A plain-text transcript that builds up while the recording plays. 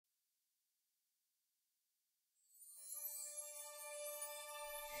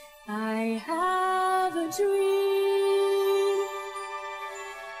I have a dream,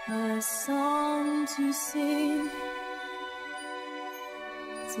 a song to sing,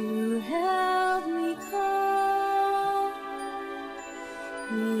 to help me cope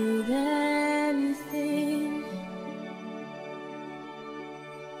with anything.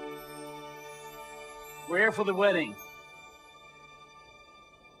 We're here for the wedding.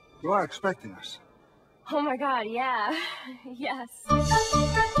 You are expecting us. Oh my God, yeah. Yes.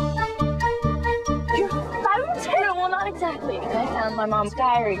 You're 5'10"? Well, not exactly. I found my mom's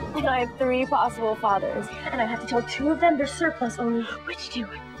diary, and I have 3 possible fathers. And I have to tell 2 of them they're surplus only. Which do you?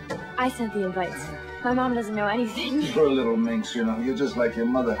 I sent the invites. My mom doesn't know anything. You're a little minx, you know. You're just like your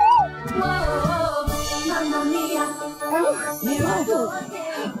mother.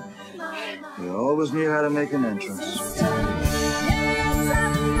 You always knew how to make an entrance.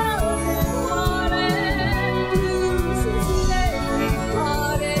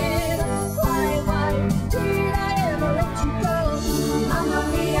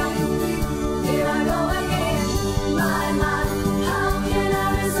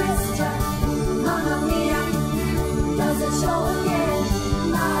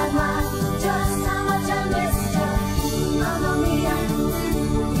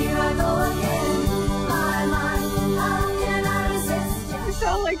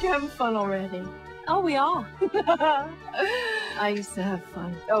 Like having fun already. Oh, we all. I used to have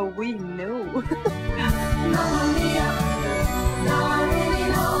fun. Oh, we knew. Mamma mia, now I really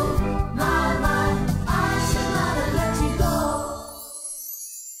know.